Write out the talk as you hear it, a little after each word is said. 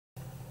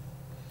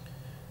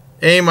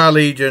Hey my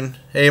Legion,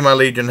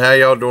 how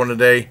y'all doing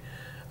today?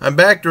 I'm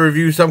back to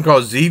review something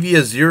called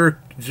Zevia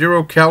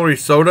Zero Calorie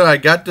Soda. I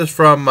got this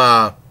from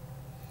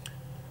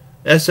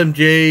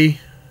SMJ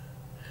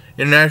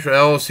International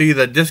LLC,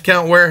 the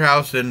discount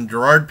warehouse in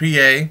Girard,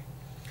 PA.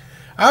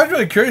 I was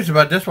really curious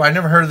about this one. I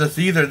never heard of this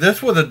either.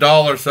 This was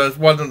 $1, so it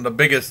wasn't the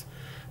biggest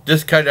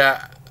discounted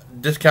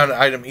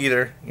item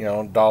either. You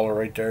know, $1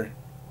 right there.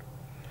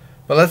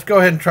 But let's go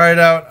ahead and try it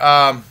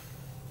out.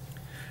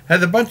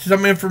 Has a bunch of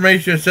some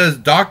information. It says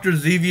Dr.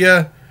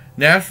 Zevia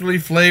naturally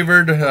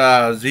flavored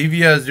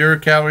Zevia Zero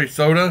Calorie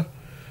Soda.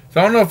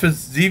 So I don't know if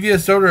it's Zevia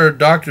Soda or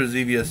Dr.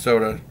 Zevia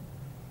Soda.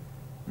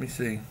 Let me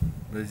see.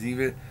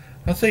 Zevia.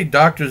 I'll say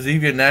Dr.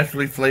 Zevia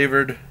naturally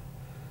flavored.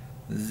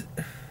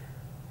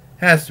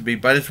 Has to be,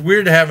 but it's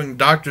weird having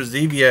Dr.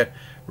 Zevia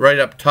right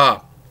up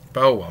top.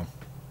 Oh well.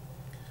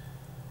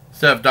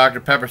 Instead of Dr.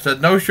 Pepper, says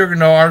no sugar,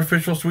 no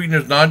artificial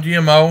sweeteners,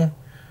 non-GMO.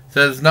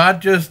 Says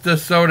not just the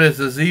soda, it's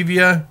the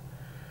Zevia.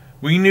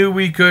 We knew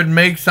we could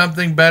make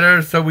something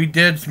better, so we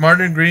did. Smart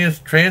ingredients,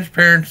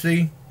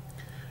 transparency,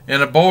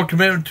 and a bold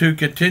commitment to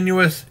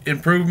continuous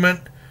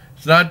improvement.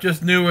 It's not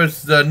just new,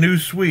 it's the new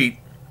sweet.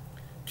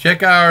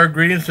 Check out our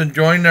ingredients and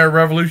join our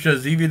revolution at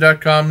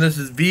Zevia.com. This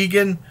is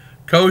vegan,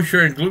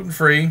 kosher, and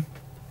gluten-free.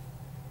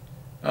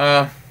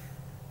 4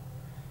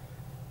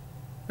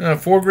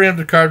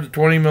 grams of carbs and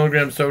 20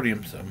 milligrams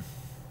sodium. So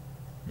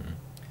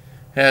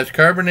has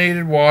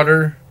carbonated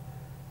water,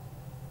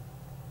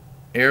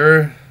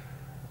 erythritol,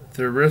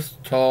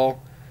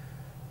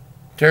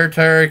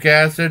 tartaric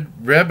acid,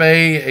 Reb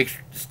A,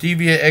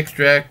 stevia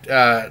extract,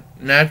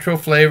 natural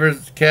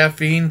flavors,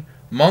 caffeine,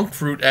 monk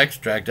fruit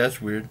extract,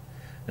 that's weird,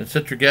 and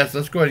citric acid.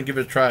 Let's go ahead and give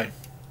it a try.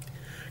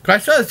 I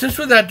saw this. This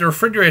was at the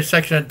refrigerator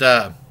section at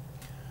the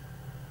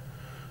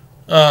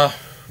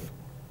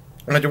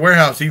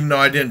warehouse, even though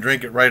I didn't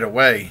drink it right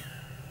away.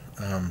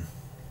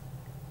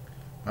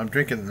 I'm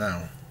drinking it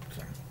now.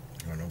 So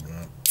I'm going to open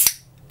it up.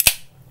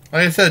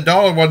 Like I said,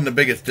 $1 wasn't the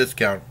biggest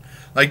discount.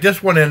 Like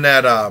this one in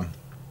that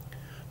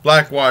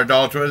Blackwater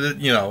Dollar Tree,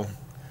 you know,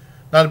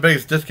 not the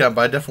biggest discount,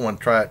 but I definitely want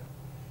to try it.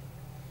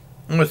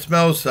 It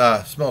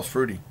smells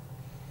fruity.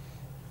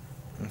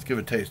 Let's give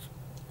it a taste.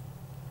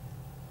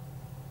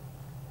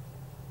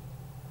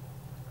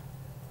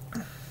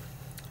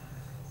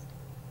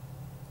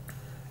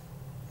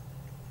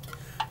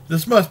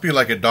 This must be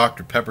like a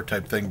Dr. Pepper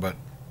type thing, but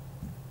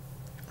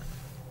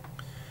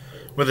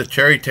with a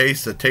cherry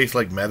taste that tastes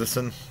like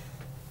medicine.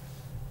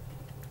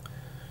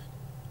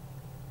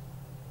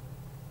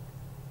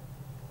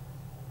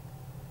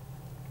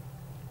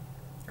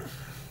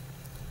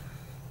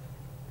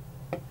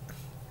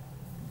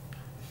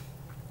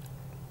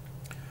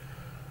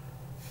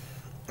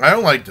 I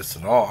don't like this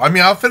at all. I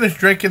mean, I'll finish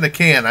drinking the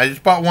can. I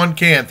just bought one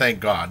can, thank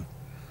God.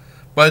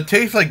 But it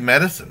tastes like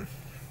medicine.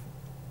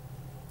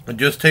 It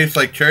just tastes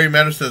like cherry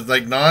medicine. It's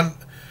like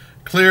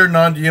clear,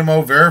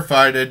 non-GMO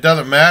verified. It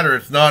doesn't matter.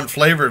 It's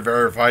non-flavored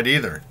verified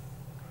either.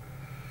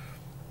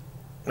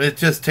 It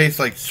just tastes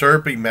like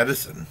syrupy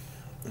medicine.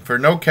 For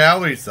no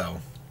calories,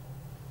 though.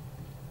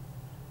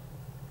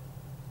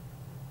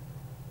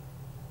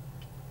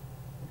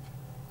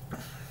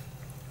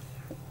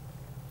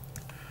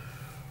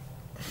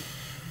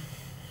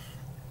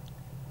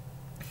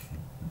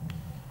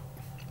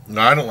 No,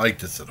 I don't like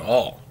this at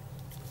all.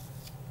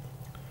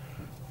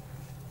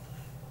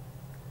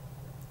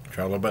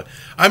 Try a little bit.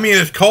 I mean,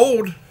 it's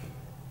cold.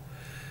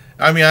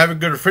 I mean, I have a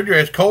good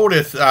refrigerator. It's cold.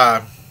 It's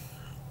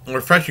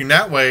refreshing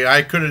that way.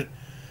 I couldn't.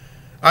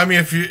 I mean,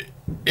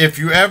 if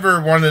you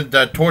ever wanted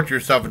to torture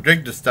yourself and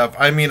drink this stuff,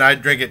 I mean,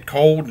 I'd drink it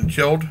cold and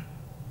chilled.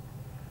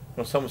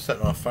 Well, someone's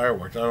setting off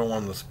fireworks. I don't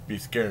want to be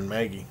scaring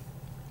Maggie.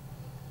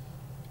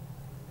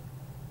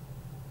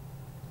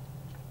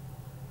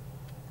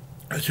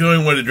 That's the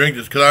only way to drink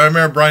this, because I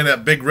remember buying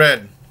that Big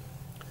Red.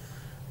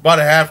 Bought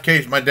a half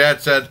case. My dad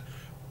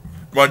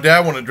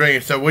wanted to drink it.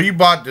 He said, well, you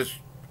bought this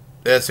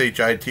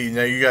SHIT,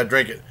 now you got to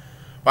drink it.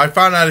 But I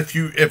found out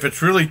if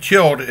it's really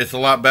chilled, it's a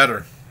lot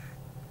better.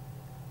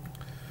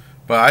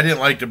 But I didn't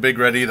like the Big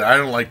Red either. I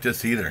don't like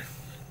this either.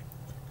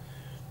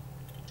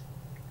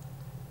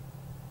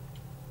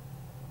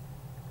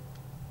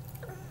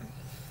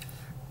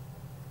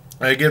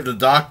 I give the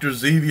Dr.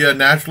 Zevia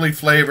naturally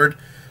flavored.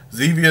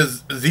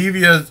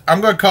 Zevia's,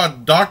 I'm going to call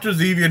it Dr.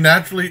 Zevia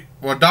naturally,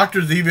 well, Dr.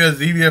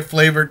 Zevia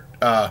flavored,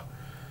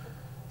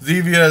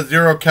 Zevia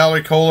Zero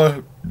Calorie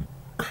Cola.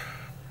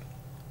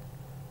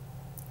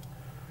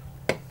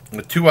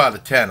 A 2 out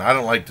of 10. I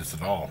don't like this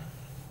at all.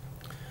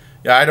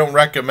 Yeah, I don't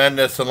recommend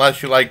this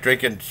unless you like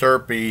drinking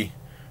syrupy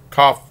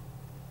cough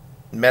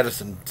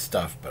medicine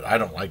stuff, but I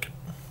don't like it.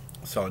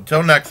 So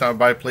until next time,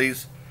 bye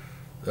please.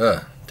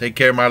 Take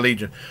care, my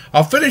Legion.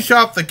 I'll finish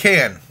off the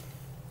can.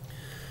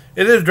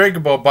 It is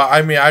drinkable, but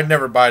I mean, I'd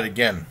never buy it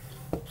again.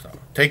 So,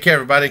 take care,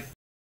 everybody.